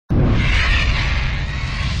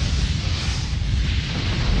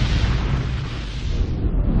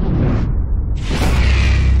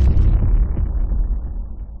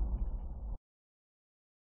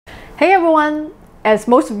everyone, as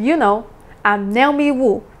most of you know, I'm Naomi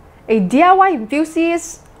Wu, a DIY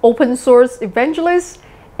enthusiast, open source evangelist,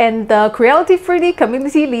 and the Creality3D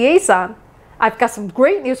community liaison. I've got some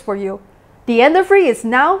great news for you. The Ender-3 is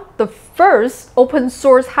now the first open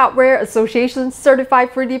source hardware association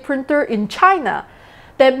certified 3D printer in China.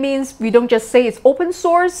 That means we don't just say it's open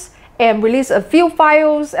source and release a few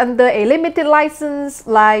files under a limited license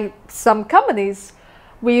like some companies.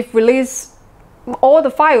 We've released all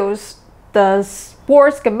the files, the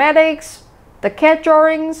board schematics, the CAD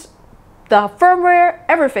drawings, the firmware,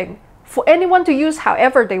 everything, for anyone to use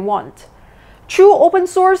however they want. True open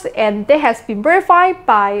source, and that has been verified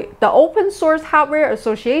by the Open Source Hardware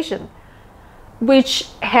Association, which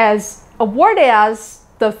has awarded us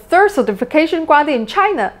the third certification granted in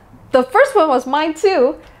China. The first one was mine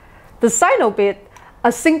too, the Sino bit,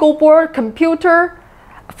 a single board computer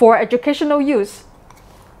for educational use.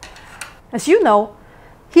 As you know,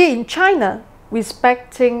 here in China,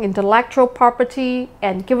 respecting intellectual property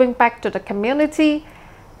and giving back to the community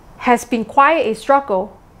has been quite a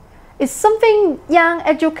struggle. It's something young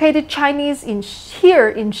educated Chinese here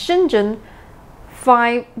in Shenzhen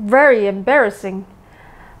find very embarrassing.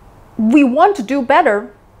 We want to do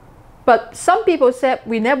better, but some people said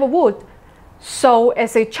we never would. So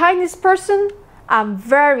as a Chinese person, I'm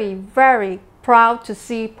very, very proud to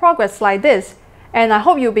see progress like this. And I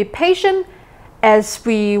hope you'll be patient as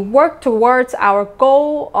we work towards our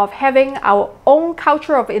goal of having our own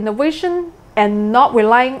culture of innovation and not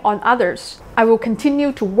relying on others. I will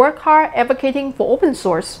continue to work hard advocating for open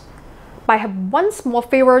source. But I have one small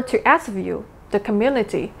favor to ask of you, the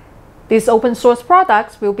community. These open source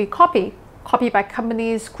products will be copied by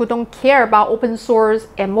companies who don't care about open source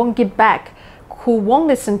and won't give back, who won't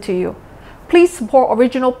listen to you. Please support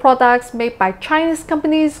original products made by Chinese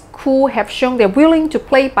companies who have shown they're willing to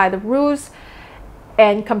play by the rules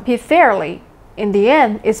and compete fairly. In the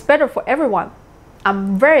end, it's better for everyone.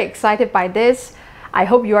 I'm very excited by this. I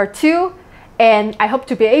hope you are too. And I hope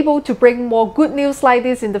to be able to bring more good news like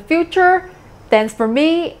this in the future. Thanks for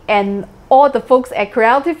me and all the folks at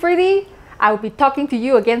Creality3D. I will be talking to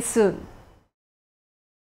you again soon.